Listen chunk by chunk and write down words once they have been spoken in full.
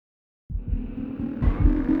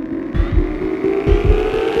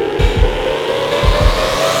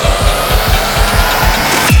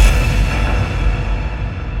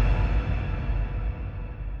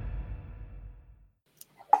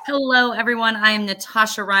Hello, everyone. I am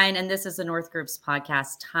Natasha Ryan, and this is the North Group's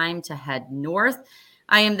podcast, Time to Head North.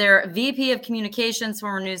 I am their VP of Communications,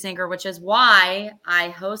 former news anchor, which is why I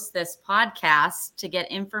host this podcast to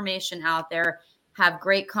get information out there, have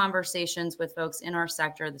great conversations with folks in our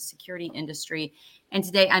sector, the security industry. And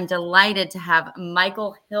today I'm delighted to have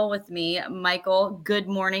Michael Hill with me. Michael, good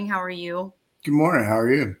morning. How are you? Good morning. How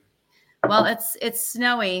are you? Well, it's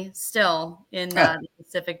snowy still in the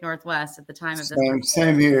Pacific Northwest at the time of this.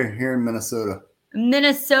 Same here in Minnesota.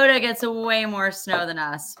 Minnesota gets way more snow than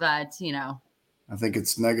us, but I think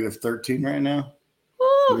it's -13 right now.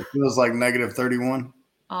 Woo. It feels like -31.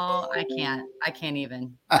 Oh, I can't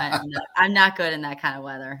even. I'm not good in that kind of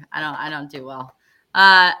weather. I don't do well.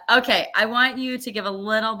 Okay, I want you to give a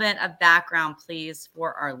little bit of background, please,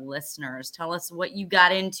 for our listeners. Tell us what you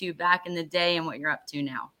got into back in the day and what you're up to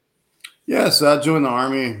now. Yeah, so I joined the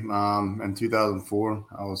Army in 2004.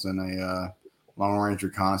 I was in a long-range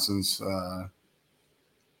reconnaissance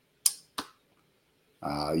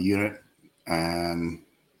unit and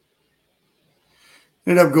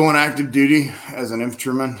ended up going active duty as an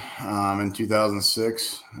infantryman in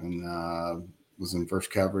 2006 and was in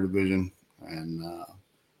 1st Cavalry Division and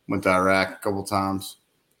went to Iraq a couple times.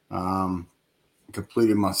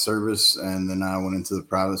 Completed my service, and then I went into the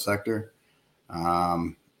private sector.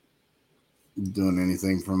 Doing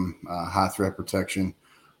anything from high threat protection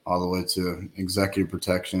all the way to executive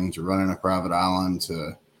protection, to running a private island,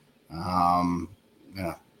 to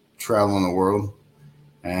traveling the world.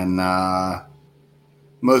 And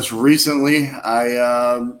most recently,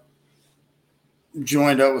 I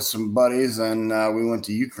joined up with some buddies, and we went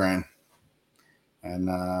to Ukraine. And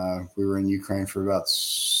we were in Ukraine for about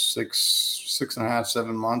 6.5,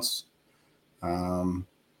 7 months.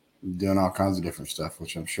 Doing all kinds of different stuff,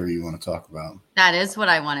 which I'm sure you want to talk about. That is what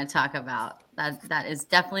I want to talk about. That is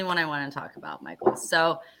definitely what I want to talk about, Michael.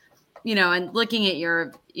 So, and looking at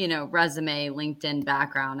your, resume, LinkedIn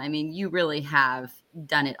background, I mean, you really have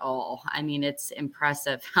done it all. I mean, it's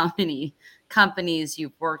impressive how many companies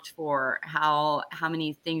you've worked for, how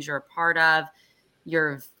many things you're a part of,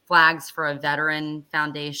 your flags for a veteran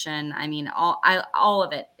foundation. I mean, all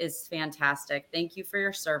of it is fantastic. Thank you for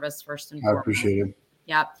your service, first and foremost. I appreciate it.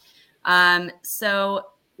 Yep. So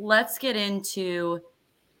let's get into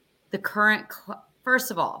the current. First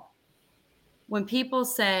of all, when people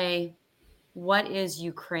say, what is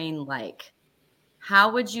Ukraine like? How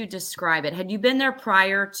would you describe it? Had you been there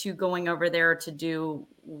prior to going over there to do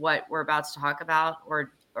what we're about to talk about,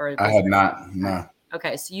 or I had not? No.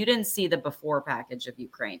 Okay, so you didn't see the before package of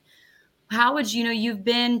Ukraine. How would you you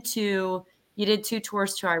did 2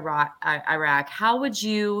 tours to Iraq. How would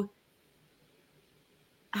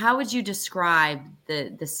you describe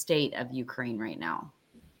the state of Ukraine right now?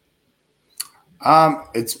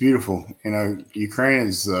 It's beautiful. Ukraine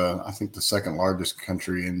is, I think, the second largest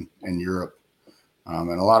country in Europe.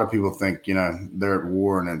 And a lot of people think, they're at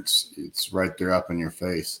war and it's right there up in your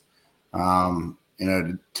face. To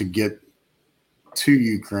get to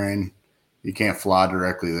Ukraine, you can't fly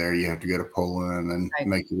directly there. You have to go to Poland and then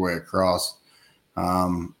make your way across.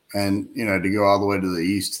 And, to go all the way to the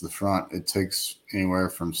east to the front, it takes anywhere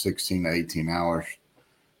from 16 to 18 hours.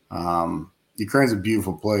 Ukraine's a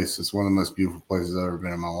beautiful place. It's one of the most beautiful places I've ever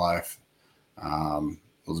been in my life. It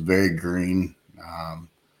was very green.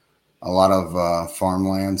 A lot of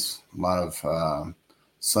farmlands, a lot of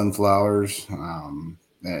sunflowers.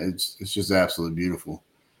 It's just absolutely beautiful.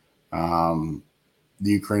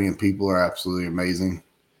 The Ukrainian people are absolutely amazing.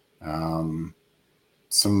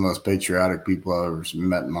 Some of the most patriotic people I've ever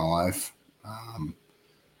met in my life.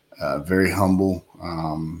 Very humble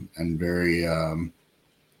and very, how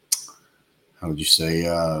would you say,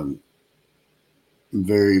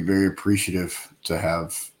 very, very appreciative to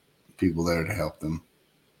have people there to help them.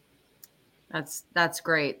 That's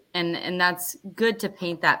great. And that's good to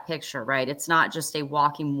paint that picture, right? It's not just a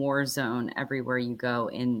walking war zone everywhere you go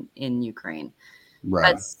in Ukraine,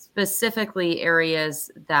 right? But specifically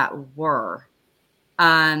areas that were.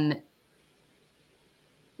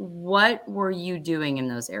 What were you doing in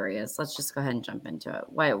those areas? Let's just go ahead and jump into it.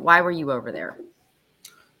 Why were you over there?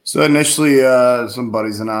 So initially, some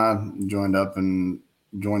buddies and I joined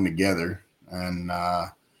together and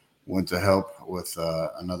went to help with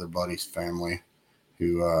another buddy's family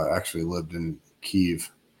who actually lived in Kyiv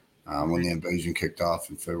when the invasion kicked off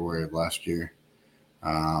in February of last year.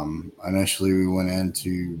 Initially, we went in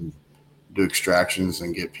to do extractions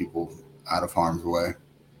and get people out of harm's way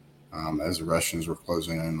as the Russians were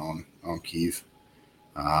closing in on Kyiv.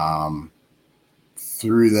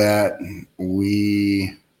 Through that,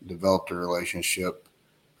 we developed a relationship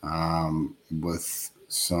with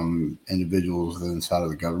some individuals inside of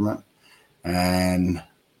the government and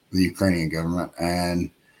the Ukrainian government,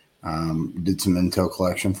 and did some intel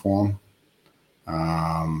collection for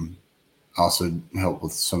them. Also helped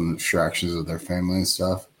with some extractions of their family and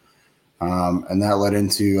stuff. And that led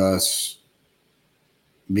into us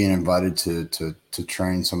being invited to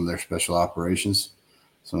train some of their special operations,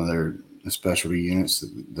 some of their specialty units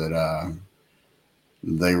that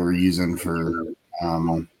they were using for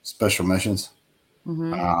special missions.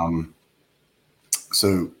 Mm-hmm.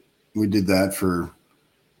 So we did that for,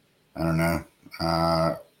 I don't know,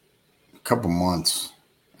 a couple months.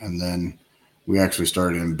 And then we actually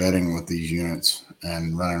started embedding with these units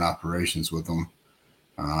and running operations with them.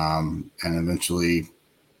 And eventually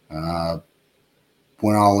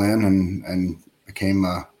went all in and became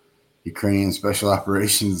a Ukrainian special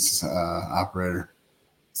operations operator.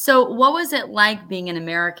 So, what was it like being an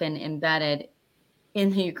American embedded in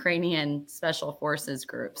the Ukrainian special forces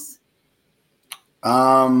groups?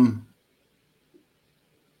 Um,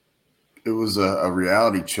 it was a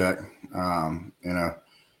reality check,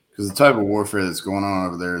 because the type of warfare that's going on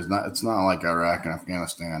over there it's not like Iraq and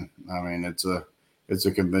Afghanistan. I mean, it's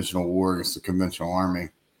a conventional war against a conventional army,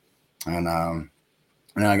 and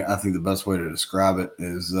I think the best way to describe it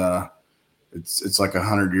is it's like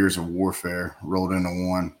 100 years of warfare rolled into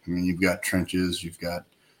one. I mean, you've got trenches, you've got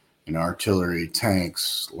artillery,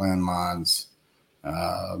 tanks, landmines,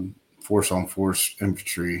 force on force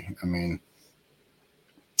infantry. I mean,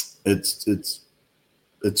 it's it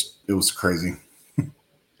was crazy.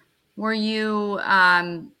 Were you,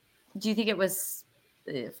 do you think it was,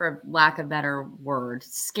 for lack of a better word,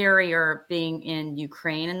 scarier being in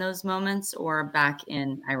Ukraine in those moments or back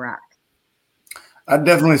in Iraq? I'd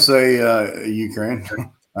definitely say Ukraine.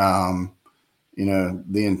 um,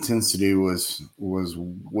 the intensity was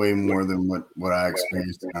way more than what I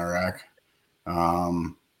experienced in Iraq.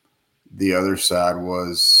 Um, the other side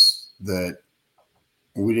was that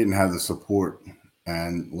we didn't have the support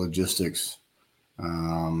and logistics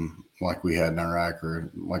like we had in Iraq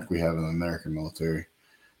or like we have in the American military.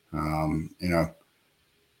 You know,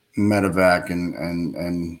 medevac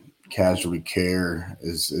and casualty care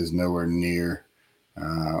is nowhere near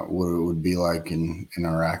what it would be like in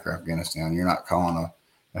Iraq or Afghanistan. You're not calling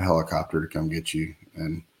a helicopter to come get you,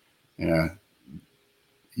 and you know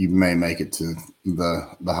you may make it to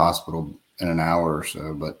the hospital in an hour or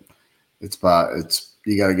so, but it's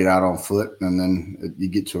you got to get out on foot, and then you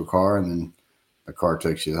get to a car, and then the car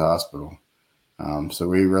takes you to the hospital. So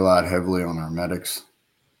we relied heavily on our medics,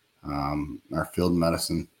 our field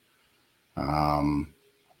medicine, um,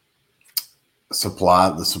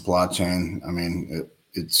 the supply chain. I mean,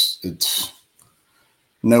 it's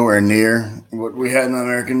nowhere near what we had in the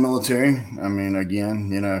American military. I mean,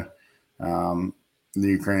 again, um, the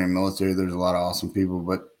Ukrainian military. There's a lot of awesome people,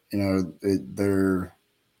 but they're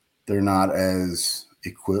not as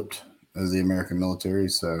equipped as the American military.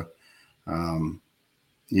 So um,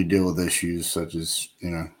 you deal with issues such as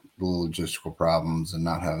the logistical problems and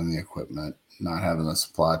not having the equipment, not having the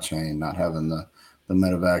supply chain, not having the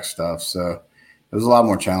medevac stuff. So it was a lot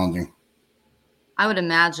more challenging. I would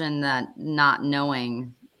imagine that not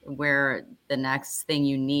knowing where the next thing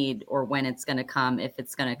you need or when it's going to come, if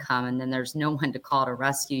it's going to come, and then there's no one to call to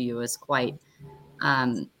rescue you is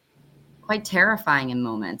um, quite terrifying in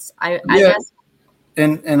moments. I Yeah, guess.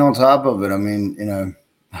 and on top of it, I mean,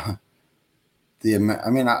 I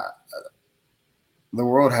mean, the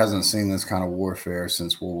world hasn't seen this kind of warfare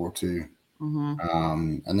since World War II,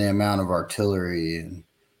 Mhm. and the amount of artillery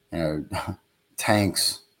and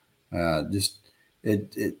tanks, just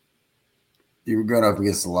it you're going up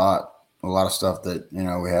against a lot of stuff that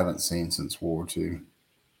we haven't seen since World War II.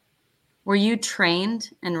 Were you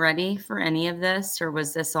trained and ready for any of this, or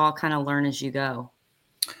was this all kind of learn as you go?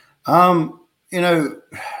 Um, you know,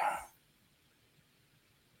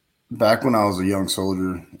 back when I was a young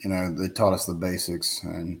soldier, they taught us the basics,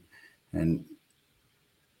 and it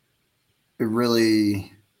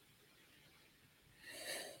really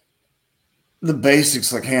the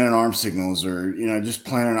basics like hand and arm signals or just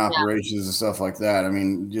planning Yeah. operations and stuff like that. I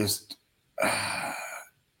mean, just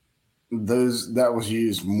those that was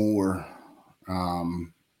used more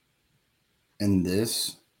in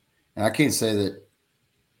this, and I can't say that.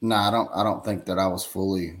 No, I don't think that I was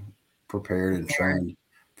fully prepared and Prepared. trained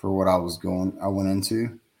for what I went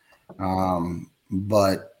into.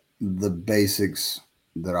 But the basics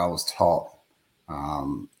that I was taught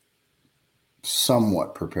um,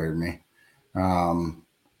 somewhat prepared me. Um,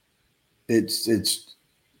 it's it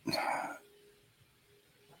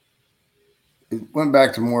went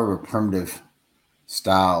back to more of a primitive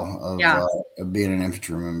style Yeah. of being an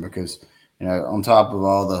infantryman because on top of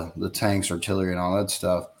all the tanks, artillery, and all that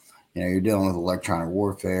stuff, you're dealing with electronic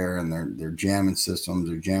warfare, and they're jamming systems,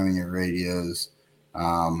 they're jamming your radios.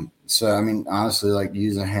 So I mean, honestly, like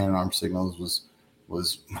using hand arm signals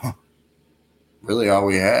was really all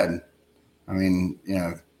we had. I mean,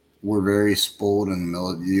 we're very spoiled in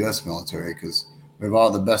the U.S. military because we have all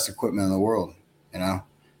the best equipment in the world, you know.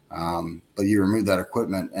 But you remove that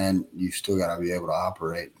equipment, and you still got to be able to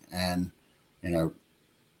operate, and you know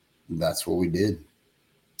that's what we did.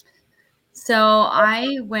 So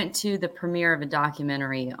I went to the premiere of a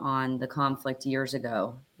documentary on the conflict years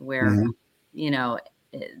ago, where Mm-hmm.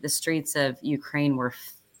 the streets of Ukraine were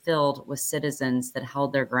filled with citizens that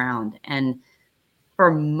held their ground, and for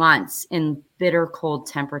months in bitter cold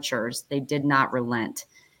temperatures, they did not relent.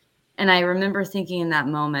 And I remember thinking in that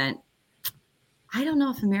moment, I don't know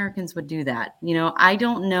if Americans would do that. I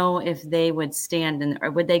don't know if they would stand in, or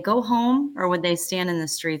would they go home, or would they stand in the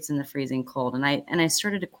streets in the freezing cold? And I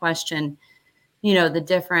started to question, the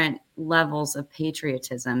different levels of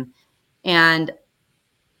patriotism. And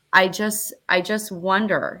I just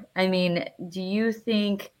wonder, I mean, do you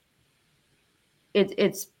think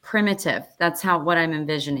it's primitive? That's what I'm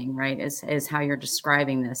envisioning, right? Is how you're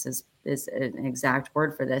describing this is an exact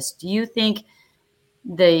word for this. Do you think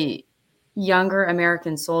the younger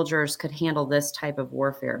American soldiers could handle this type of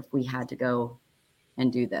warfare if we had to go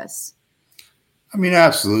and do this? I mean,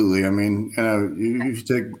 absolutely. I mean, you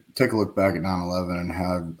take a look back at 9/11 and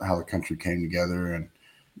how the country came together, and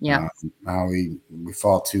Yep. how we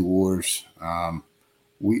fought two wars.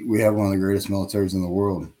 We have one of the greatest militaries in the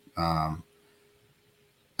world. I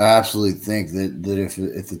absolutely think that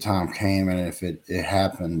if the time came and if it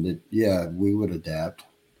happened, that yeah, we would adapt.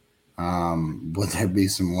 Would there be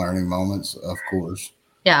some learning moments? Of course.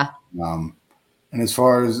 Yeah. Um, and as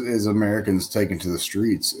far as Americans taken to the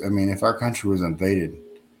streets, I mean, if our country was invaded,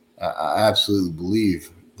 I absolutely believe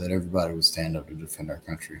that everybody would stand up to defend our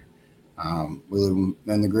country. We live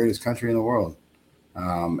in the greatest country in the world.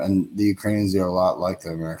 And the Ukrainians are a lot like the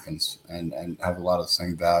Americans, and have a lot of the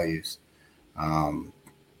same values. Um,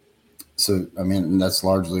 so, I mean, that's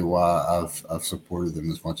largely why I've supported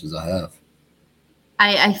them as much as I have.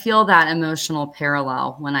 I feel that emotional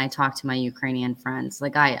parallel when I talk to my Ukrainian friends.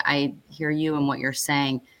 Like I hear you and what you're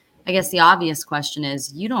saying. I guess the obvious question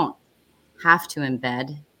is, you don't have to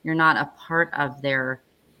embed. You're not a part of their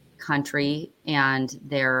country and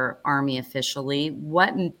their army officially.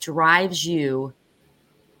 What drives you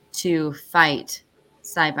to fight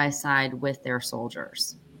side by side with their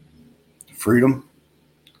soldiers? Freedom.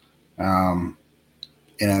 Um,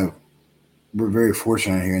 you know, we're very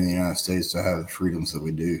fortunate here in the United States to have the freedoms that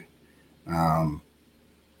we do. Um,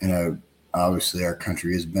 you know, Obviously our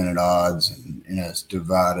country has been at odds, and it's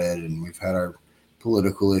divided, and we've had our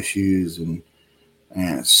political issues and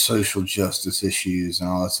social justice issues and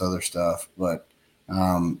all this other stuff. But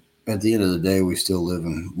at the end of the day, we still live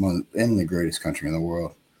in the greatest country in the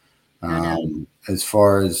world. No doubt. As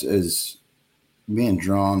far as being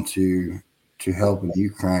drawn to help in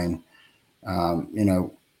Ukraine,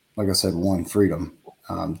 like I said, one, freedom.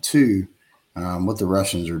 Two, what the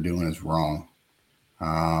Russians are doing is wrong.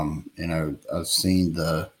 I've seen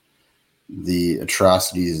the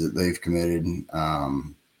atrocities that they've committed.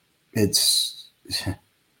 It's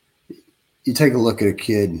You take a look at a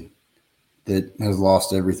kid that has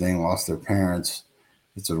lost everything, lost their parents.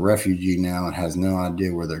 It's a refugee now and has no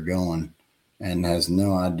idea where they're going, and has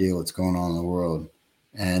no idea what's going on in the world.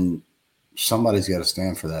 And somebody's got to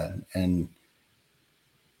stand for that. And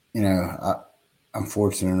you know, I'm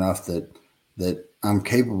fortunate enough that I'm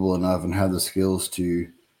capable enough and have the skills to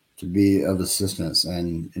be of assistance,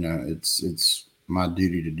 and it's my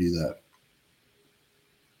duty to do that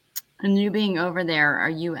And you being over there, are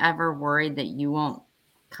you ever worried that you won't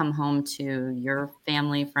come home to your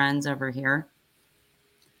family, friends over here?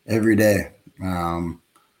 every day. Um,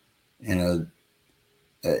 you know,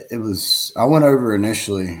 it was I went over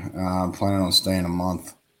initially planning on staying a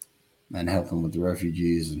month and helping with the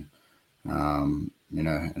refugees, and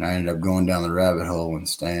and I ended up going down the rabbit hole and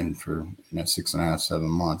staying for 6.5, 7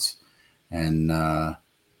 months, and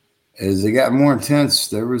as it got more intense,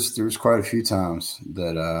 there was quite a few times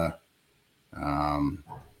that um,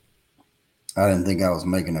 I didn't think I was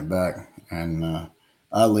making it back. And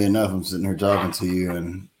oddly enough, I'm sitting here talking to you,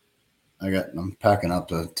 and I'm packing up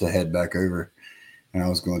to head back over. And I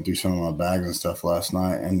was going through some of my bags and stuff last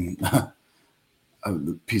night, and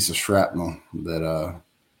the piece of shrapnel that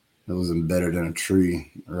was embedded in a tree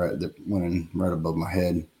that went in right above my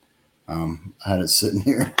head. I had it sitting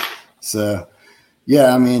here. So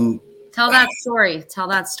yeah, I mean, Tell that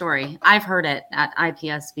story. I've heard it at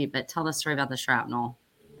IPSB, but tell the story about the shrapnel.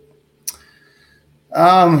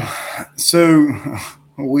 Um, so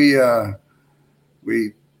we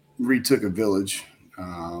retook a village,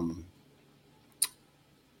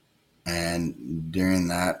 and during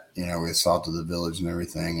that, we assaulted the village and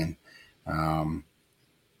everything, and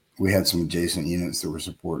we had some adjacent units that were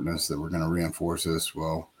supporting us that were going to reinforce us.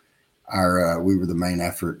 Well, we were the main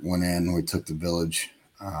effort. Went in, we took the village.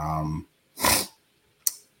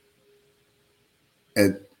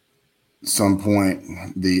 At some point,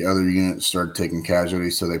 the other units started taking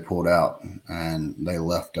casualties, so they pulled out and they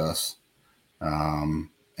left us in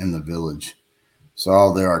the village. So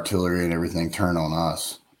all the artillery and everything turned on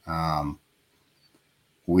us.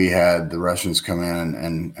 We had the Russians come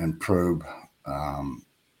in and probe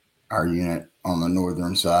our unit on the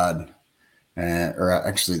northern side, or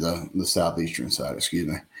actually the southeastern side, excuse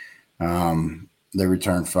me. They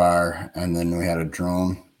returned fire, and then we had a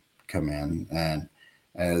drone come in, and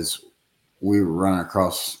as we were running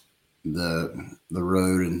across the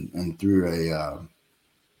road and through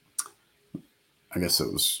I guess there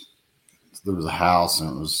was a house,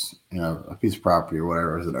 and it was a piece of property or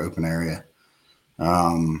whatever. It was an open area.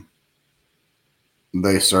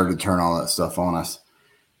 They started to turn all that stuff on us,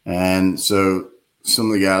 and so some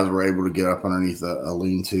of the guys were able to get up underneath a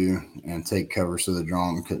lean-to and take cover so the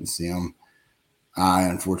drone couldn't see them. I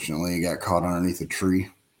unfortunately got caught underneath a tree,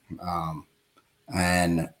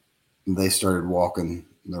 and they started walking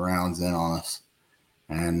the rounds in on us.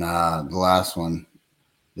 And the last one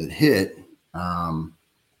that hit,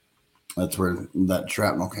 that's where that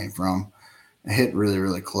shrapnel came from. It hit really,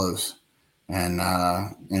 really close, and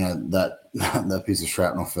that piece of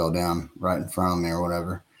shrapnel fell down right in front of me or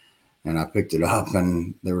whatever. And I picked it up,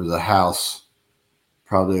 and there was a house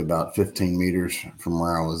probably about 15 meters from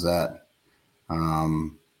where I was at.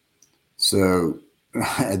 So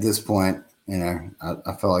at this point, I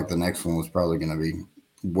felt like the next one was probably going to be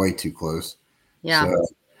way too close. Yeah. So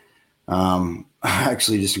I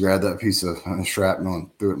actually just grabbed that piece of shrapnel and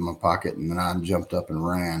threw it in my pocket, and then I jumped up and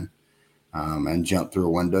ran, and jumped through a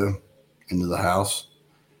window into the house.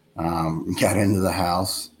 Got into the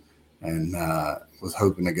house, and was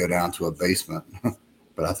hoping to go down to a basement,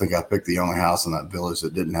 but I think I picked the only house in that village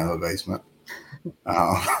that didn't have a basement.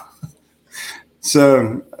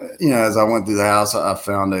 So, as I went through the house, I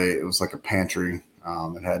found it was like a pantry.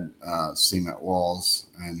 It had cement walls,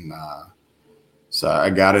 and so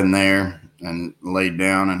I got in there and laid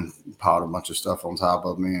down and piled a bunch of stuff on top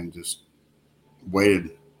of me and just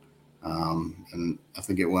waited. And I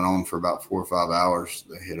think it went on for about 4 or 5 hours.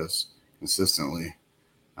 They hit us consistently.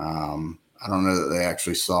 I don't know that they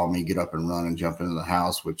actually saw me get up and run and jump into the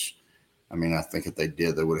house, which, I mean, I think if they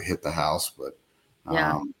did, they would have hit the house, but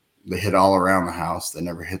they hit all around the house. They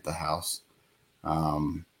never hit the house.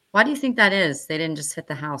 Why do you think that is? They didn't just hit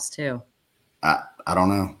the house too. I don't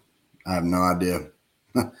know. I have no idea.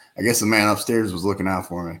 I guess the man upstairs was looking out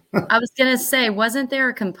for me. I was going to say, wasn't there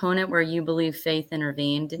a component where you believe faith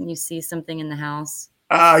intervened? Didn't you see something in the house?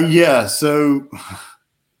 Yeah. So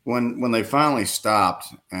when they finally stopped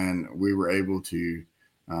and we were able to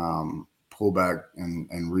pull back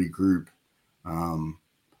and regroup,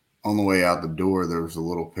 on the way out the door, there was a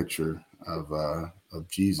little picture of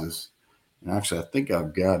Jesus. And actually, I think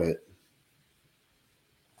I've got it.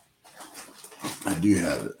 I do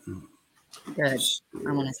have it. Good.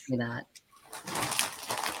 I want to see that.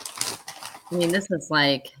 I mean, this is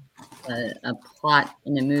like a plot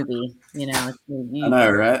in a movie, I know,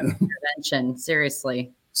 right? Intervention,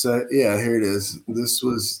 seriously. So yeah, here it is. This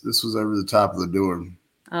was over the top of the door.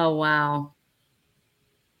 Oh wow.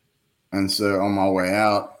 And so on my way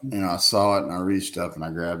out, I saw it and I reached up and I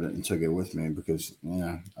grabbed it and took it with me because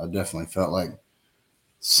I definitely felt like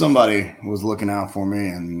somebody was looking out for me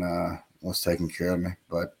and was taking care of me.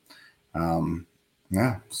 But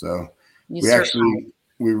so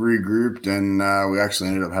we regrouped, and we actually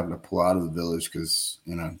ended up having to pull out of the village because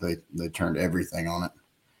they turned everything on it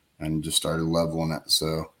and just started leveling it.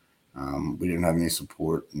 So we didn't have any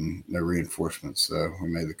support and no reinforcements. So we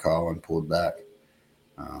made the call and pulled back.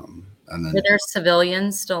 And then, were there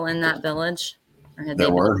civilians still in that village? Or had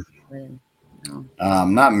there were. No.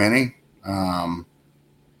 Not many.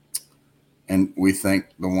 And we think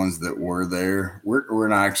the ones that were there, we're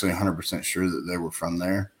not actually 100% sure that they were from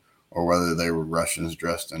there or whether they were Russians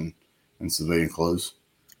dressed in civilian clothes.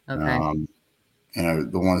 Okay. The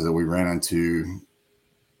ones that we ran into,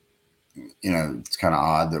 it's kind of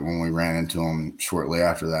odd that when we ran into them shortly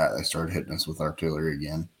after that, they started hitting us with artillery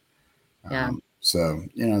again. Yeah. So,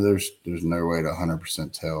 there's no way to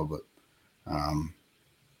 100% tell, but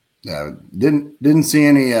didn't see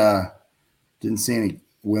any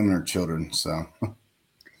women or children. So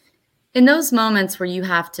in those moments where you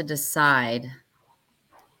have to decide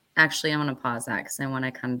actually, I want to pause that because I want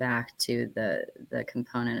to come back to the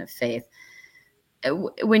component of faith.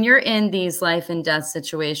 When you're in these life and death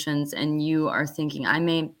situations and you are thinking,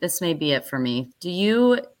 this may be it for me.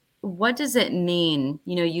 What does it mean?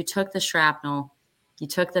 You took the shrapnel, you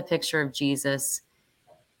took the picture of Jesus.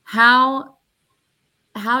 How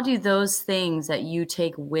do those things that you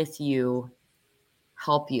take with you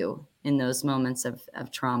help you in those moments of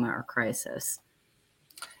trauma or crisis?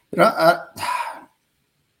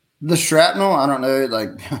 The shrapnel, I don't know, like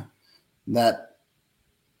that.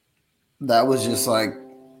 That was just like,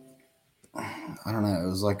 I don't know. It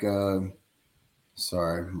was like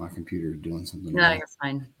sorry, my computer is doing something No, weird. you're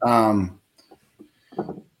fine.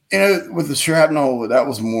 With the shrapnel, that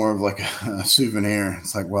was more of like a souvenir.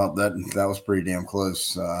 It's like, well, that was pretty damn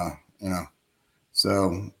close,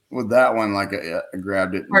 So with that one, like I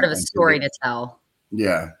grabbed it Part of a and took story it. to tell.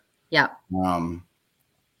 Yeah. Yeah.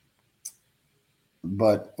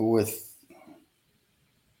 But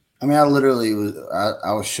I literally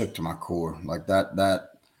I was shook to my core like that.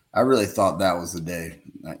 I really thought that was the day.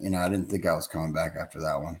 I didn't think I was coming back after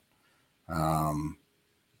that one.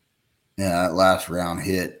 That last round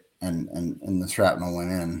hit and the shrapnel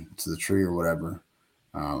went in to the tree or whatever,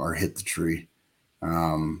 or hit the tree.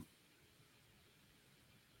 I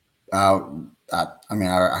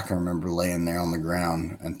I can remember laying there on the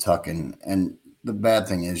ground and tucking. And the bad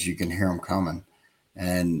thing is you can hear them coming.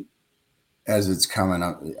 And as it's coming,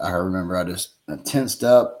 I remember I just tensed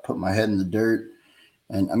up, put my head in the dirt.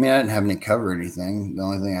 And I didn't have any cover or anything. The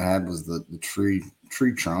only thing I had was the tree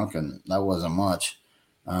trunk, and that wasn't much.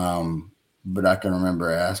 But I can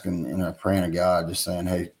remember asking, praying to God, just saying,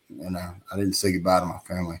 hey, I didn't say goodbye to my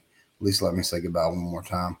family. At least let me say goodbye one more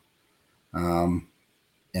time. Um,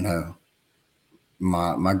 you know,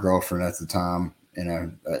 my girlfriend at the time,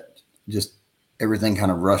 just everything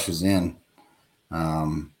kind of rushes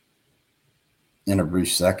um, in a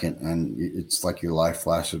brief second, and it's like your life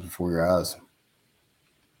flashes before your eyes.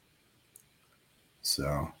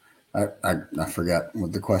 So I forgot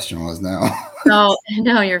what the question was now. No,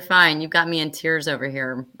 no, you're fine. You've got me in tears over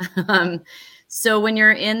here. So when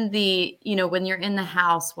you're when you're in the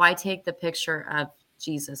house, why take the picture of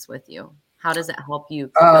Jesus with you? How does it help you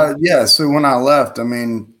keep going? Yeah. So when I left, you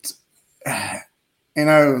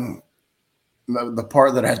know, the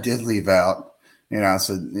part that I did leave out, I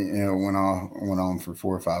said, went on for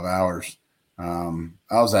 4 or 5 hours. I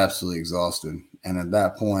was absolutely exhausted. And at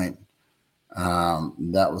that point,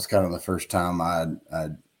 that was kind of the first time I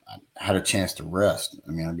had a chance to rest.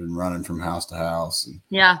 I've been running from house to house, and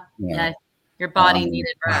Yeah, you know, yeah. Your body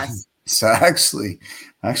needed rest. so I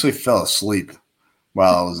actually fell asleep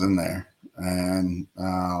while I was in there, and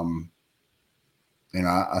I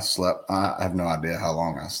slept. I have no idea how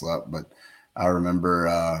long I slept, but I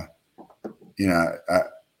remember, you know, I,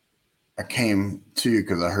 I came to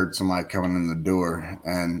because I heard somebody coming in the door,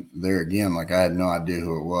 and there again, like I had no idea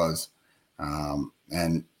who it was,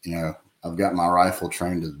 and I've got my rifle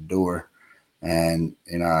trained to the door, and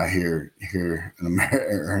I hear an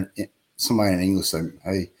American, somebody in English say,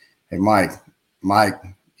 "Hey, Mike,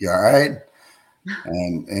 you all right?"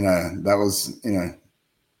 And that was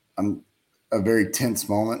I'm a very tense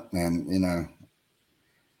moment, and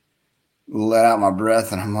let out my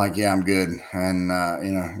breath, and I'm like, yeah, I'm good.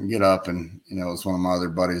 And get up, and it was one of my other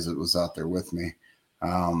buddies that was out there with me.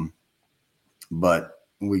 But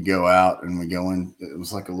we go out and we go in. It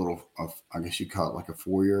was like a little, I guess you call it like a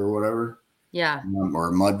foyer or whatever, Yeah, or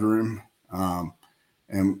a mud room.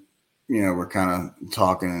 And we're kind of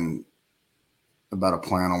talking about a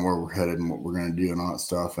plan on where we're headed and what we're going to do and all that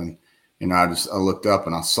stuff. And I looked up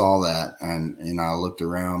and I saw that, and I looked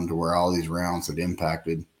around to where all these rounds had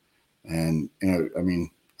impacted. And,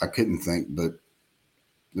 I couldn't think, but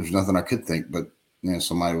there's nothing I could think, but,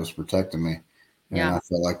 somebody was protecting me. And yeah, I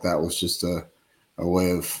felt like that was just a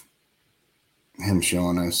way of him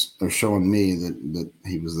showing us, or showing me that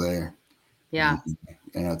he was there, yeah.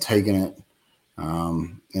 and, taking it.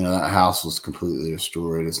 That house was completely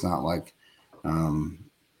destroyed. It's not like,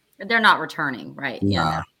 They're not returning, right? Yeah,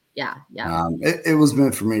 nah, yeah, yeah, it was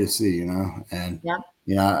meant for me to see, and,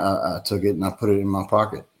 yeah, I took it and I put it in my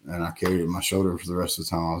pocket, and I carried it on my shoulder for the rest of the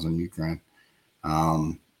time I was in Ukraine.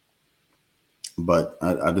 Um, but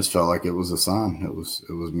I just felt like it was a sign. It was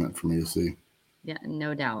meant for me to see. yeah.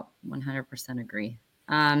 No doubt, 100% agree.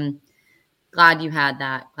 Glad you had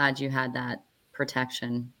that. Glad you had that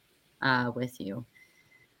protection with you.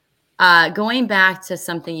 Going back to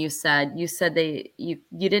something you said you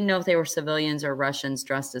didn't know if they were civilians or Russians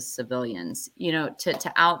dressed as civilians.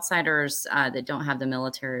 To outsiders that don't have the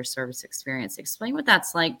military or service experience, explain what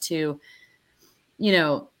that's like to, you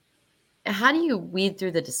know, how do you weed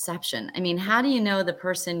through the deception? I mean, how do you know the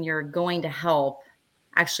person you're going to help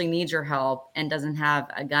actually needs your help and doesn't have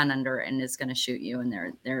a gun under it and is going to shoot you and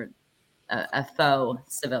they're a faux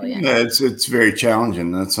civilian? Yeah, it's very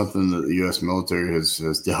challenging. That's something that the U.S. military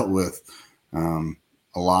has dealt with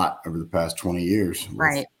a lot over the past 20 years with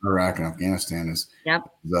Right. Iraq and Afghanistan. Is Yep.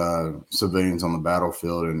 the civilians on the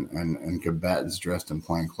battlefield and combatants dressed in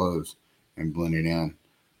plain clothes and blending in.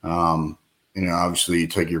 Um, obviously you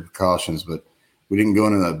take your precautions, but we didn't go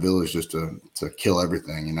into that village just to kill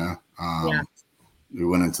everything. Yeah. We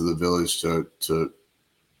went into the village to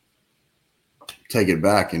take it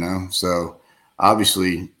back. So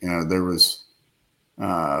obviously, there was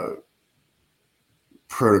uh,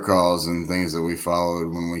 protocols and things that we followed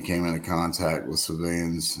when we came into contact with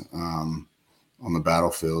civilians on the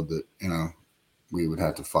battlefield that we would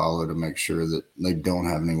have to follow to make sure that they don't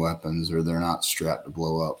have any weapons or they're not strapped to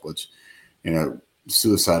blow up, which,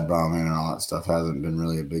 suicide bombing and all that stuff hasn't been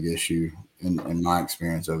really a big issue in my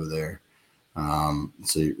experience over there.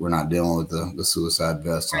 So we're not dealing with the suicide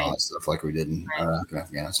vest and all Right. that stuff like we did in Right. Iraq and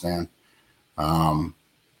Afghanistan.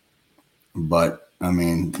 But I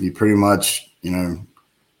mean, you pretty much,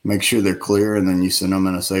 make sure they're clear and then you send them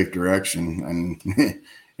in a safe direction and,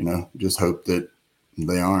 just hope that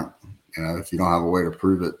they aren't. If you don't have a way to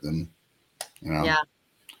prove it, then, Yeah.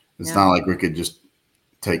 it's Yeah. not like we could just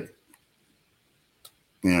take,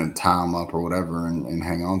 tie them up or whatever and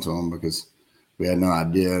hang on to them because we had no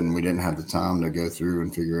idea and we didn't have the time to go through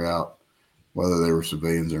and figure out whether they were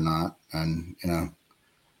civilians or not. And,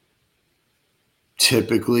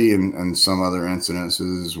 typically in some other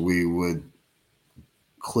incidences, we would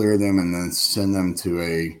clear them and then send them to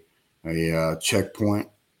a checkpoint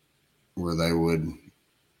where they would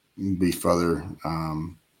be further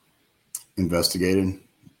investigated.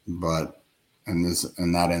 But in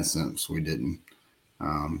that instance, we didn't,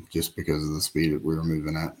 just because of the speed that we were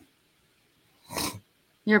moving at.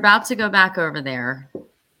 You're about to go back over there.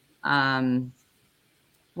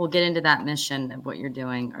 We'll get into that mission of what you're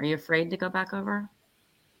doing. Are you afraid to go back over?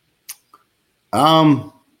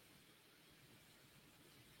 Um,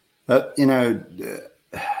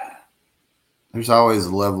 there's always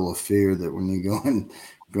a level of fear that when you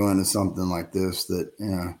go into something like this that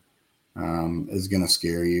is going to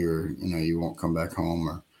scare you, or you won't come back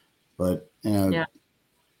home, but Yeah.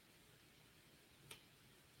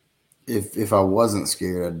 if I wasn't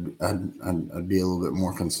scared, I'd be a little bit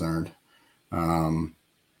more concerned. Um,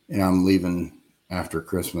 I'm leaving after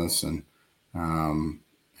Christmas, and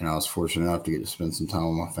I was fortunate enough to get to spend some time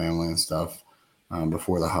with my family and stuff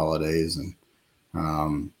before the holidays,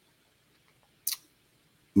 and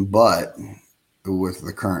but with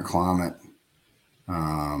the current climate,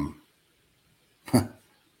 um,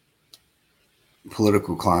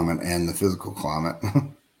 political climate, and the physical climate,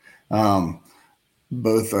 um,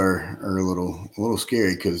 both are a little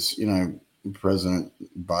scary because President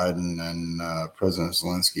Biden and President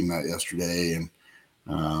Zelensky met yesterday, and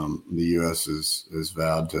the U.S. is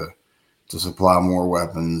vowed to supply more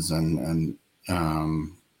weapons and The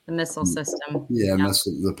missile system. yeah, Yeah.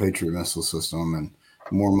 the Patriot missile system and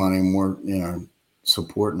more money, more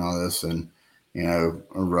support and all this. And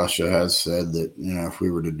Russia has said that if we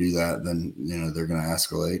were to do that, then they're going to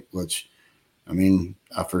escalate. Which, I mean,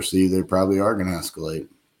 I foresee they probably are going to escalate.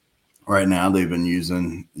 Right now, they've been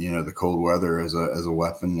using the cold weather as a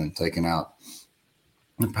weapon and taking out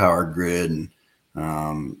the power grid and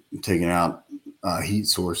taking out heat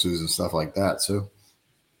sources and stuff like that. So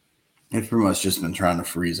it's pretty much just been trying to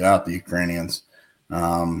freeze out the Ukrainians.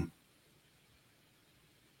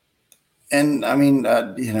 And I mean,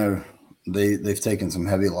 they've taken some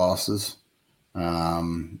heavy losses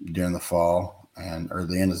during the fall or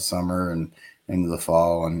the end of the summer and into the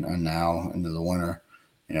fall and now into the winter.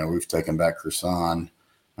 We've taken back Kherson,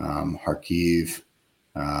 Kharkiv.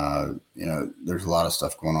 There's a lot of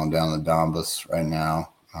stuff going on down in the Donbass right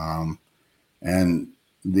now, and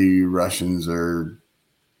the Russians are,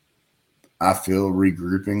 I feel,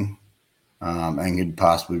 regrouping. And could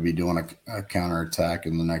possibly be doing a counterattack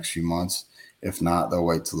in the next few months. If not, they'll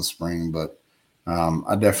wait till the spring. But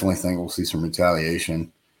I definitely think we'll see some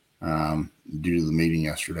retaliation due to the meeting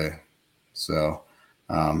yesterday. So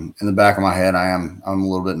in the back of my head, I'm a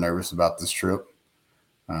little bit nervous about this trip.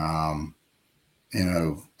 I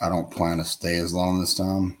don't plan to stay as long this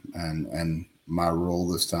time, and my role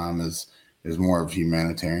this time is more of a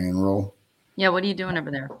humanitarian role. Yeah. What are you doing over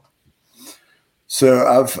there? So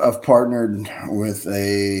I've partnered with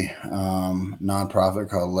a nonprofit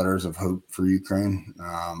called Letters of Hope for Ukraine.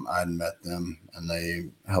 I'd met them, and they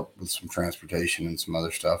helped with some transportation and some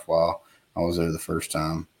other stuff while I was there the first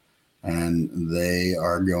time. and they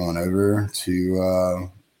are going over to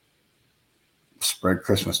spread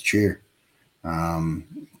Christmas cheer,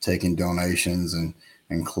 taking donations and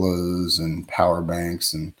clothes and power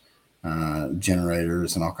banks and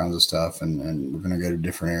generators and all kinds of stuff. And we're going to go to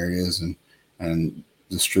different areas and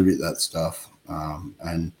distribute that stuff,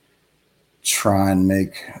 and try and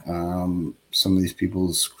make some of these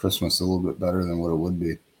people's Christmas a little bit better than what it would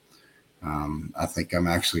be. I think I'm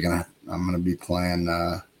gonna be playing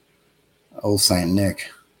Old Saint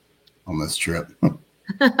Nick on this trip.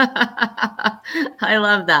 I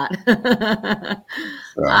love that.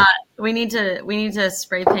 So, We need to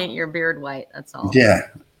spray paint your beard white. That's all. yeah,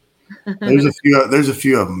 there's a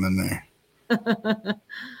few of them in there.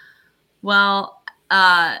 Well,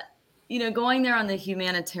 going there on the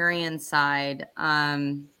humanitarian side, how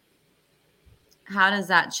does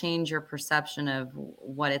that change your perception of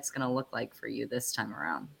what it's going to look like for you this time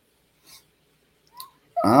around?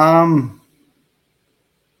 I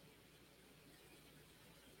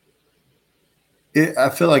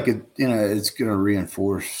feel like it's going to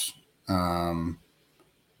reinforce the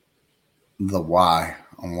why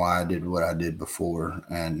on why I did what I did before,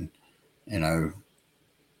 and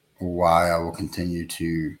why I will continue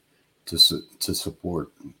to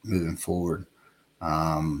support moving forward.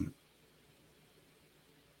 I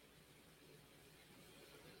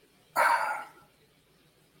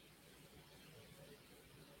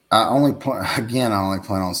only plan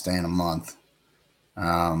on staying a month.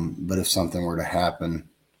 But if something were to happen,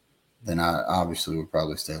 then I obviously would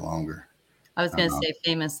probably stay longer. I was going to say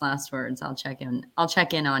famous last words. I'll check in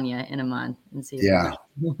on you in a month and see. Yeah.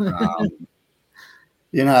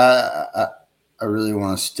 I really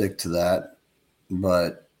want to stick to that,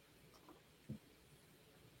 but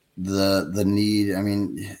the need, I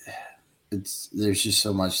mean, there's just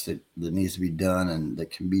so much that needs to be done and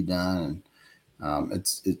that can be done. And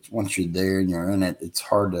it's once you're there and you're in it, it's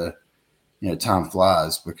hard to, time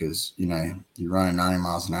flies because, you're running 90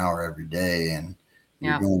 miles an hour every day and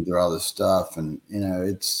you're going through all this stuff, and,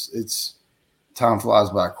 it's time flies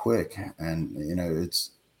by quick, and, it's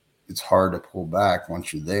hard to pull back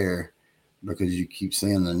once you're there because you keep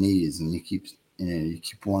seeing the needs and you keep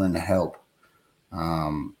wanting to help.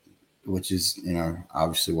 Which is,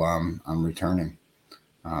 obviously why I'm returning.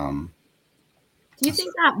 Do you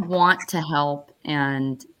think that want to help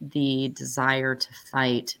and the desire to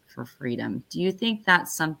fight for freedom, do you think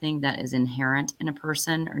that's something that is inherent in a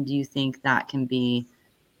person, or do you think that can be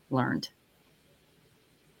learned?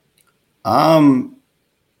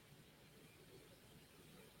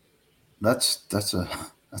 That's a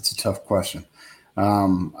tough question.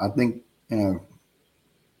 I think,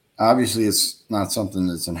 obviously it's not something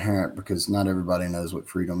that's inherent because not everybody knows what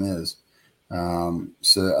freedom is.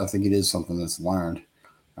 So I think it is something that's learned.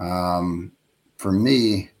 For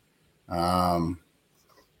me,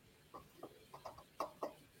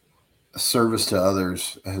 service to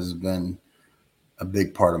others has been a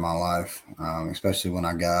big part of my life, especially when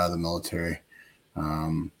I got out of the military.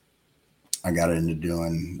 I got into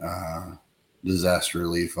doing disaster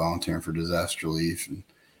relief, volunteering for disaster relief, and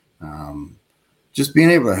just being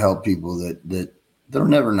able to help people that they'll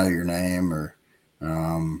never know your name, or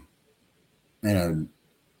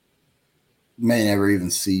may never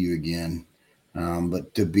even see you again,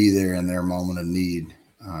 but to be there in their moment of need,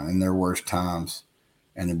 in their worst times,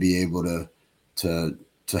 and to be able to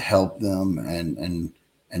help them and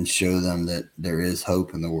show them that there is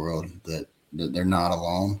hope in the world, that they're not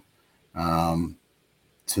alone.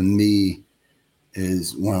 To me,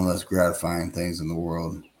 is one of the most gratifying things in the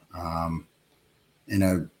world.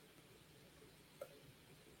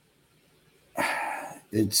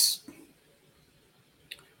 It's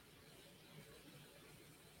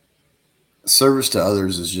service to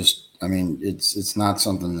others is just, I mean, it's not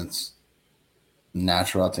something that's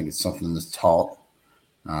natural. I think it's something that's taught,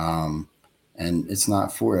 and it's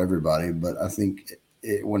not for everybody. But I think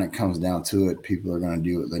when it comes down to it, people are going to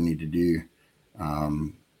do what they need to do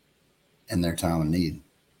in their time of need.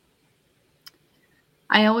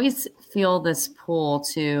 I always feel this pull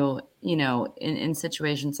to, in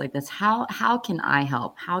situations like this, how can I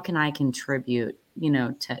help? How can I contribute,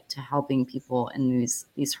 to helping people in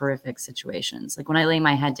these horrific situations? Like when I lay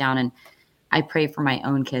my head down and I pray for my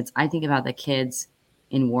own kids, I think about the kids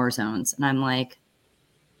in war zones, and I'm like,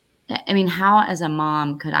 I mean, how as a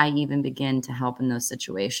mom could I even begin to help in those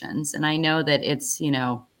situations? And I know that it's,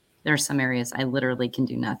 there's some areas I literally can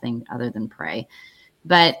do nothing other than pray.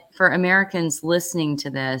 But for Americans listening to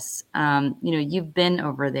this, you've been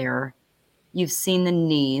over there, you've seen the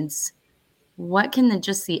needs. What can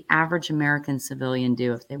just the average American civilian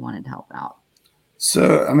do if they wanted to help out?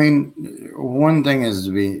 So, I mean, one thing is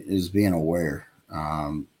being aware,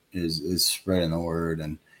 is spreading the word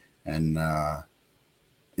and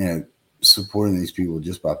you know, supporting these people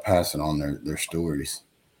just by passing on their stories.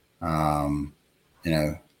 Um, you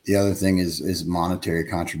know, the other thing is monetary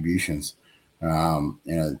contributions. You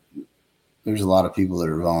know, there's a lot of people that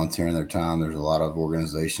are volunteering their time. There's a lot of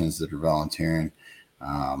organizations that are volunteering,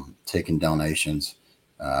 taking donations.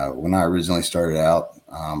 When I originally started out,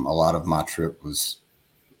 a lot of my trip was,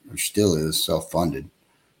 or still is, self-funded.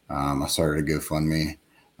 I started a GoFundMe,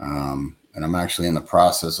 and I'm actually in the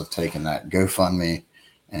process of taking that GoFundMe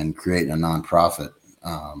and creating a nonprofit,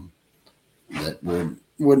 that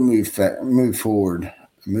would move forward.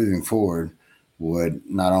 Moving forward would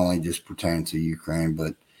not only just pertain to Ukraine,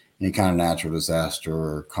 but any kind of natural disaster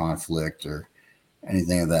or conflict or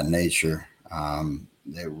anything of that nature.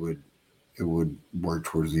 It would work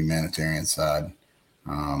towards the humanitarian side,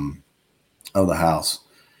 um, of the house.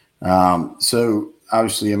 So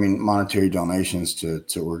obviously, I mean, monetary donations to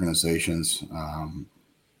organizations.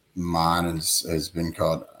 Mine has been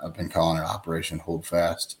called. I've been calling it Operation Hold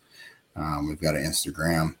Fast. We've got an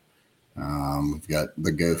Instagram. We've got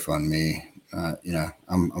the GoFundMe. You know,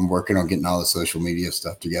 I'm working on getting all the social media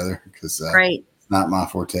stuff together because Great. it's not my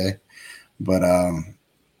forte. But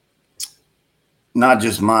not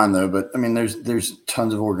just mine though. But I mean, there's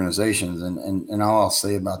tons of organizations, and all I'll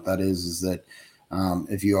say about that is that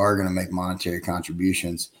if you are going to make monetary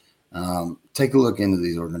contributions, take a look into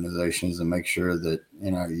these organizations and make sure that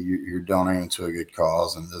you know you're donating to a good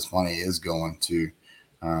cause, and this money is going to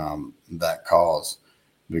that cause,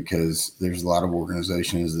 because there's a lot of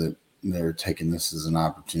organizations that they're taking this as an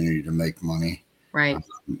opportunity to make money. Right.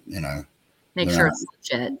 You know, Make they're sure not it's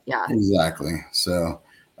legit. Yeah. exactly. So,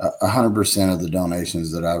 100% of the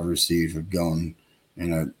donations that I've received have gone, you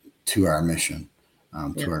know, to our mission, Yeah.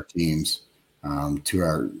 to our teams,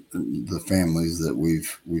 to the families that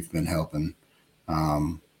we've been helping,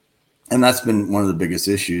 um, and that's been one of the biggest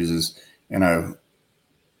issues. Is you know,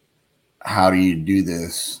 how do you do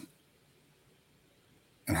this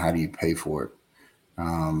and how do you pay for it?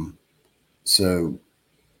 Um, so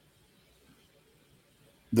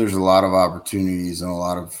there's a lot of opportunities and a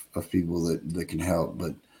lot of people that can help,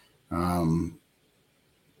 but um,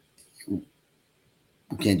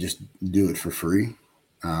 we can't just do it for free.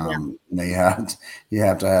 Yeah. You know, you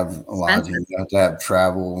have to have Expensive. lodging, you have to have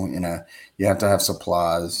travel, you know, you have to have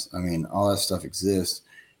supplies. I mean, all that stuff exists,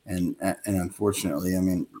 and unfortunately, I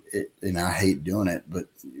mean, and I hate doing it, but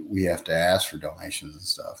we have to ask for donations and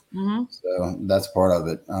stuff. Hmm. So that's part of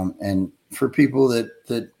it. And for people that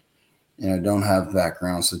you know don't have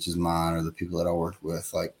backgrounds such as mine or the people that I worked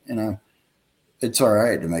with, like you know, it's all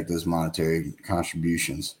right to make those monetary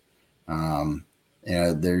contributions. Um, you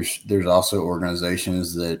know, there's also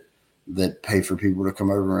organizations that pay for people to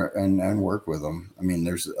come over and work with them. I mean,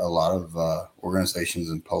 there's a lot of organizations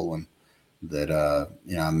in Poland that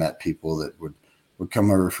you know I met people that would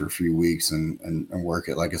come over for a few weeks and work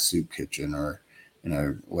at like a soup kitchen or you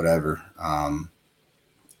know whatever.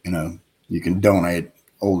 You know, you can donate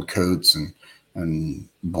old coats and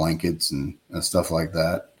blankets and stuff like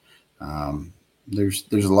that. Um, there's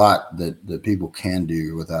a lot that people can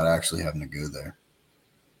do without actually having to go there.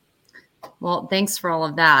 Well, thanks for all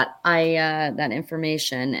of that. That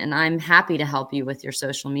information, and I'm happy to help you with your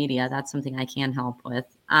social media. That's something I can help with.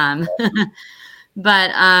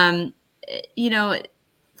 But you know,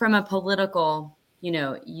 from a political, you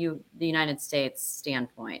know, the United States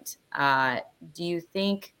standpoint, do you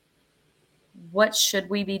think what should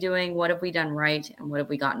we be doing? What have we done right, and what have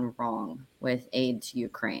we gotten wrong with aid to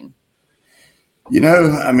Ukraine? You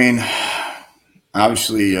know, I mean,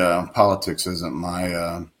 obviously, politics isn't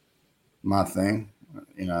my thing.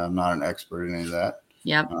 You know, I'm not an expert in any of that.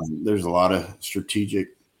 Yep. There's a lot of strategic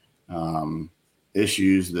um,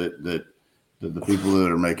 issues that the people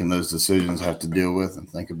that are making those decisions have to deal with and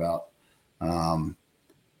think about. Um,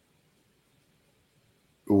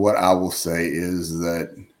 what I will say is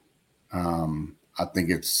that I think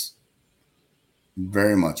it's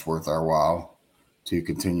very much worth our while to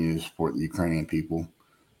continue to support the Ukrainian people,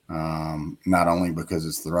 not only because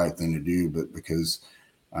it's the right thing to do, but because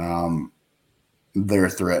um, their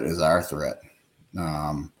threat is our threat.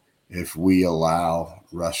 Um, if we allow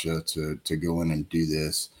Russia to go in and do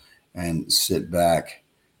this and sit back,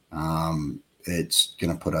 it's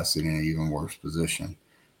going to put us in an even worse position.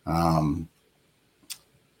 Um,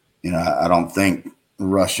 you know, I don't think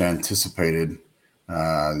Russia anticipated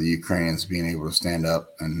the Ukrainians being able to stand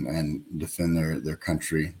up and defend their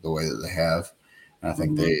country the way that they have. And I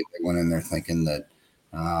think Mhm. they went in there thinking that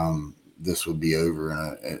this would be over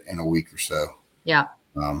in a week or so. Yeah.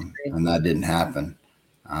 And that didn't happen.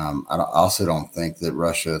 I also don't think that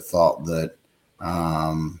Russia thought that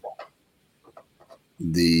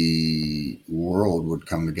the world would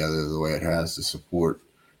come together the way it has to support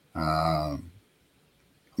Yep.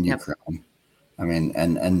 Ukraine. I mean,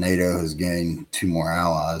 and NATO has gained 2 more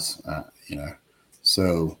allies,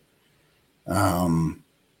 so I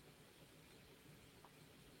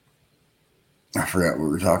forgot what we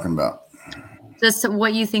were talking about. Just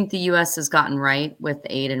what you think the U.S. has gotten right with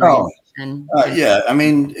aid and Oh, readmission. yeah. I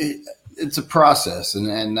mean, it's a process,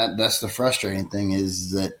 and that's the frustrating thing is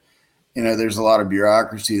that there's a lot of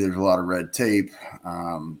bureaucracy, there's a lot of red tape.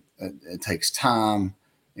 It takes time.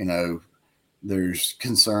 There's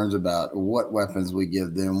concerns about what weapons we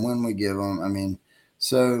give them, when we give them. I mean,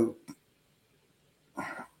 so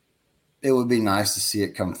it would be nice to see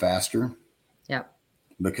it come faster. Yep.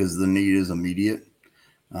 Because the need is immediate.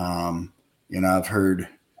 I've heard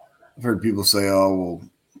people say, "Oh, well,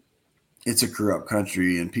 it's a corrupt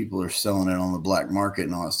country and people are selling it on the black market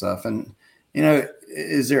and all that stuff." And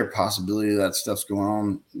is there a possibility that stuff's going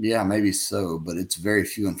on? Yeah, maybe so, but it's very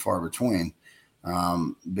few and far between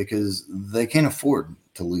because they can't afford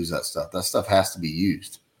to lose that stuff. That stuff has to be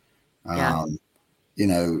used. Yeah.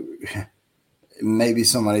 Maybe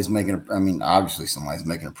somebody's making obviously somebody's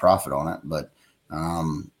making a profit on it, but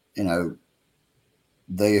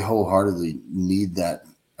they wholeheartedly need that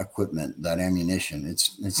equipment, that ammunition.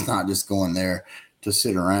 It's not just going there to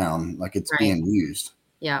sit around, like it's being used.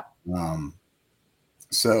 Yeah.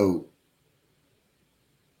 So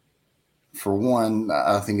for one,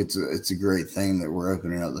 I think it's a great thing that we're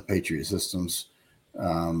opening up the Patriot systems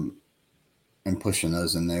and pushing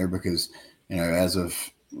those in there because, as of,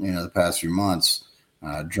 the past few months,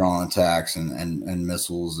 drone attacks and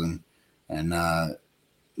missiles and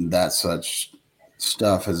that such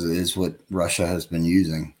stuff is what Russia has been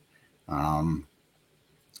using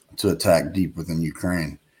to attack deep within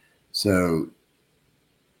Ukraine. So,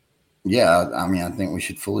 yeah, I think we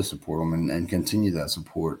should fully support them and continue that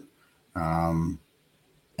support and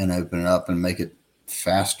open it up and make it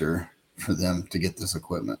faster for them to get this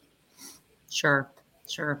equipment. Sure.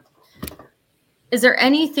 Is there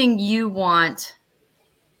anything you want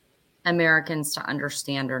Americans to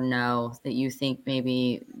understand or know that you think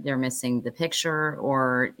maybe they're missing the picture?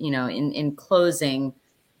 Or, in closing,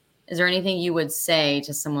 is there anything you would say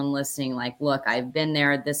to someone listening, like, look, I've been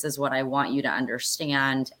there, this is what I want you to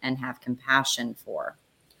understand and have compassion for?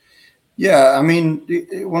 Yeah,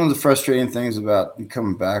 one of the frustrating things about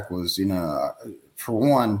coming back was, for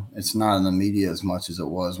one, it's not in the media as much as it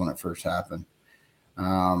was when it first happened.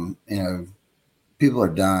 People are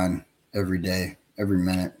dying every day, every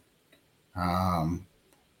minute. And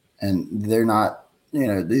they're not,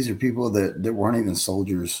 these are people that weren't even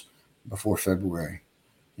soldiers before February.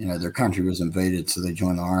 Their country was invaded, so they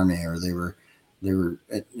joined the army, or they were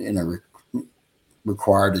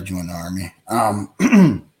required to join the army.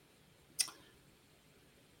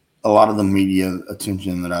 A lot of the media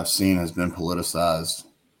attention that I've seen has been politicized.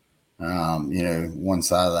 One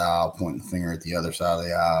side of the aisle pointing the finger at the other side of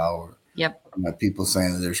the aisle, or Yep. People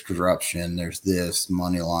saying that there's corruption, there's this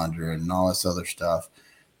money laundering and all this other stuff.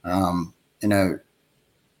 I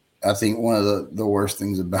think one of the worst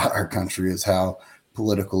things about our country is how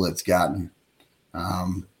political it's gotten. At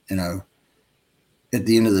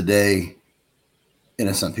the end of the day,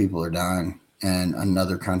 innocent people are dying, and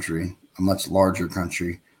another country, a much larger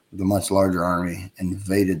country with a much larger army,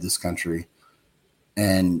 invaded this country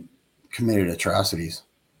and committed atrocities.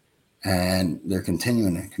 And they're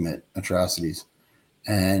continuing to commit atrocities.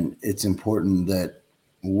 And it's important that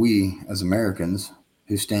we, as Americans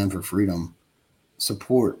who stand for freedom,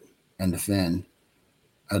 support and defend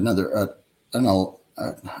a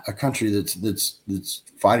country that's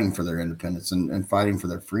fighting for their independence and fighting for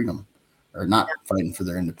their freedom, or not fighting for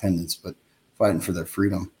their independence, but fighting for their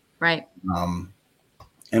freedom, Right.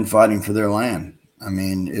 And fighting for their land.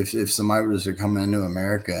 If somebody was to come into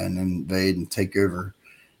America and invade and take over,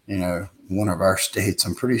 one of our states,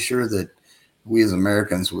 I'm pretty sure that we as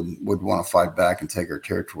Americans would want to fight back and take our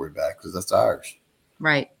territory back because that's ours.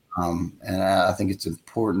 Right. And I think it's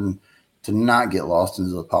important to not get lost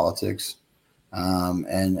into the politics,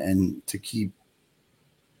 and to keep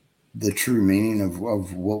the true meaning of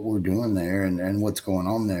what we're doing there and what's going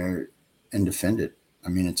on there and defend it.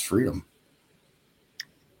 It's freedom.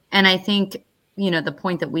 And I think, the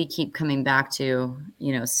point that we keep coming back to,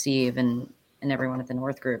 Steve and everyone at the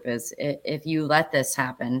North Group is if you let this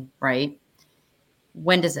happen, right,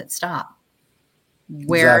 when does it stop?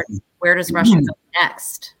 Where does Russia go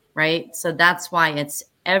next? Right. So that's why it's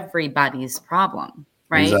everybody's problem,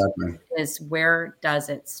 right? Exactly. Is where does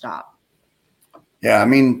it stop? Yeah, I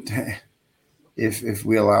mean, if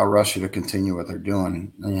we allow Russia to continue what they're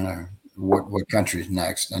doing, what country's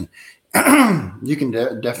next? And you can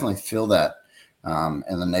definitely feel that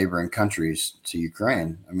in the neighboring countries to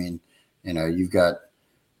Ukraine. I mean, you've got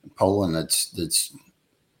Poland that's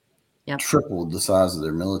Yep. tripled the size of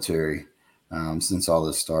their military since all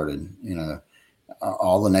this started.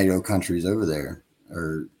 All the NATO countries over there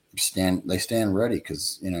stand ready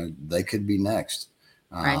because they could be next.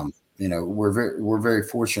 Right. We're very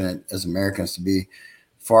fortunate as Americans to be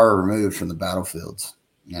far removed from the battlefields.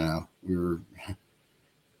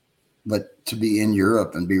 But to be in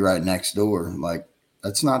Europe and be right next door, like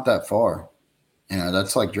that's not that far.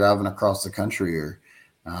 That's like driving across the country, or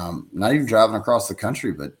not even driving across the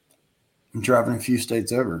country, but driving a few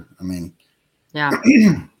states over. I mean, yeah,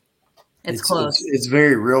 it's close. It's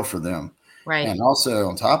very real for them. Right. And also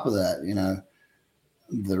on top of that,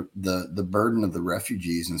 the burden of the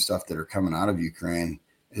refugees and stuff that are coming out of Ukraine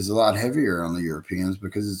is a lot heavier on the Europeans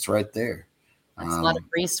because it's right there. It's a lot of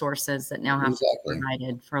resources that now have to be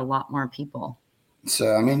provided for a lot more people.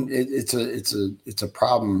 So I mean, it's a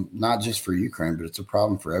problem not just for Ukraine, but it's a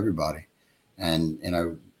problem for everybody. And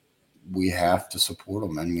we have to support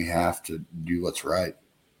them, and we have to do what's right.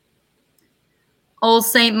 Old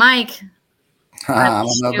St. Mike. I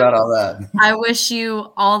don't know about all that. I wish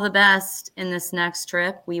you all the best in this next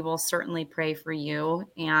trip. We will certainly pray for you.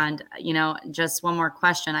 And, just one more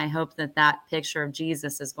question. I hope that picture of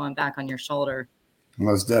Jesus is going back on your shoulder.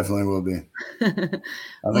 Most definitely will be. I think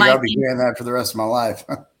I'll be hearing that for the rest of my life.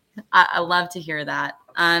 I love to hear that.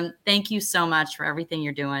 Thank you so much for everything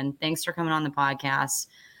you're doing. Thanks for coming on the podcast.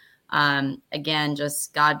 Again,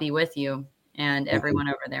 just God be with you and everyone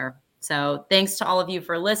over there. So thanks to all of you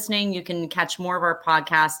for listening. You can catch more of our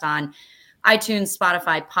podcast on iTunes,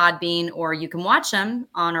 Spotify, Podbean, or you can watch them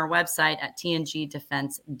on our website at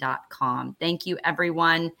tngdefense.com. Thank you,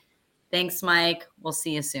 everyone. Thanks, Mike. We'll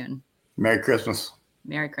see you soon. Merry Christmas.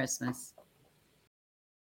 Merry Christmas.